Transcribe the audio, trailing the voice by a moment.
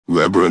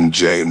Lebron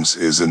James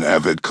is an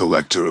avid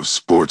collector of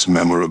sports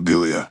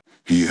memorabilia.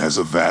 He has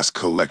a vast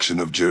collection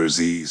of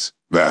jerseys,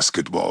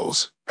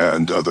 basketballs,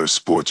 and other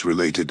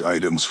sports-related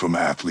items from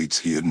athletes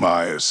he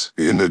admires.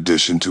 In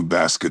addition to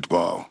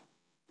basketball,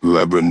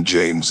 LeBron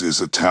James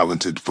is a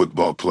talented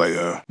football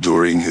player.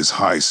 During his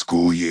high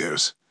school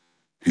years,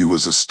 he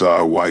was a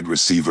star wide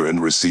receiver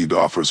and received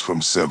offers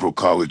from several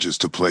colleges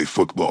to play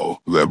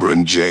football.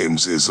 LeBron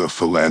James is a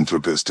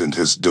philanthropist and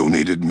has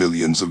donated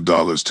millions of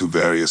dollars to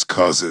various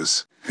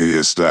causes. He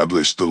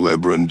established the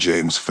LeBron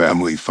James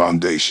Family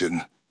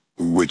Foundation,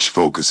 which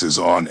focuses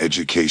on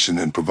education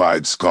and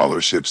provides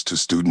scholarships to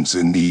students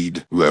in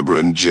need.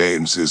 LeBron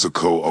James is a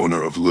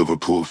co-owner of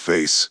Liverpool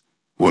Face,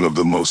 one of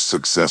the most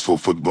successful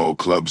football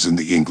clubs in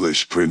the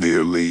English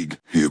Premier League.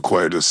 He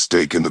acquired a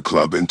stake in the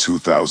club in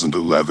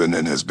 2011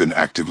 and has been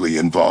actively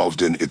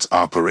involved in its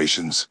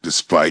operations.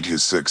 Despite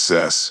his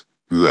success,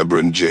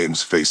 LeBron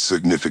James faced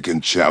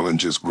significant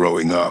challenges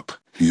growing up.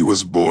 He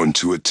was born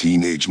to a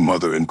teenage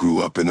mother and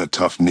grew up in a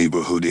tough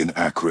neighborhood in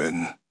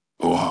Akron,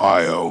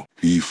 Ohio.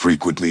 He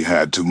frequently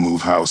had to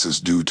move houses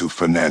due to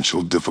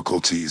financial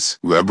difficulties.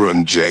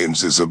 LeBron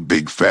James is a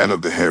big fan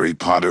of the Harry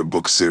Potter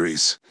book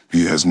series.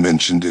 He has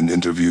mentioned in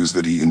interviews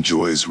that he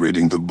enjoys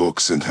reading the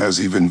books and has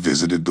even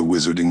visited the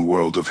Wizarding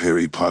World of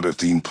Harry Potter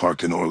theme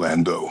park in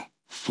Orlando,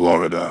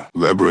 Florida.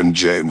 LeBron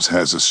James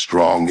has a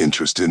strong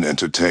interest in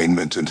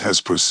entertainment and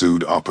has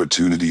pursued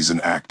opportunities in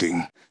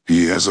acting.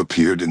 He has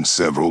appeared in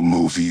several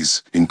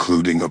movies,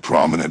 including a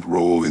prominent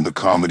role in the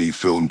comedy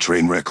film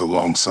Trainwreck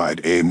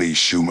alongside Amy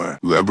Schumer.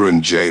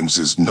 LeBron James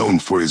is known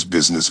for his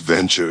business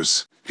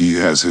ventures. He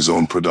has his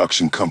own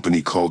production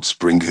company called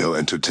Spring Hill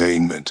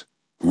Entertainment,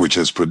 which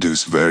has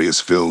produced various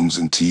films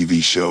and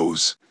TV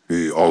shows.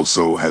 He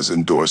also has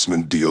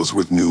endorsement deals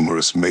with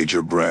numerous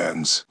major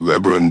brands.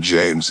 LeBron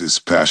James is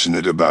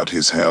passionate about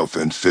his health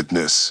and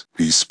fitness.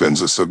 He spends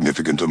a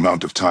significant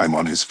amount of time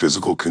on his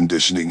physical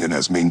conditioning and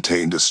has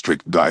maintained a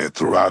strict diet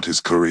throughout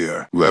his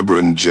career.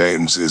 LeBron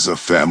James is a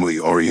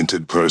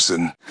family-oriented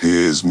person.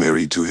 He is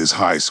married to his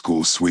high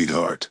school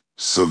sweetheart,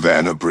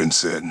 Savannah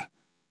Brinson,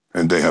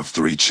 and they have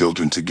 3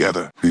 children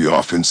together. He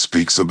often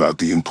speaks about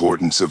the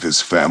importance of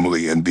his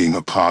family and being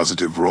a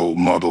positive role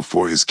model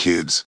for his kids.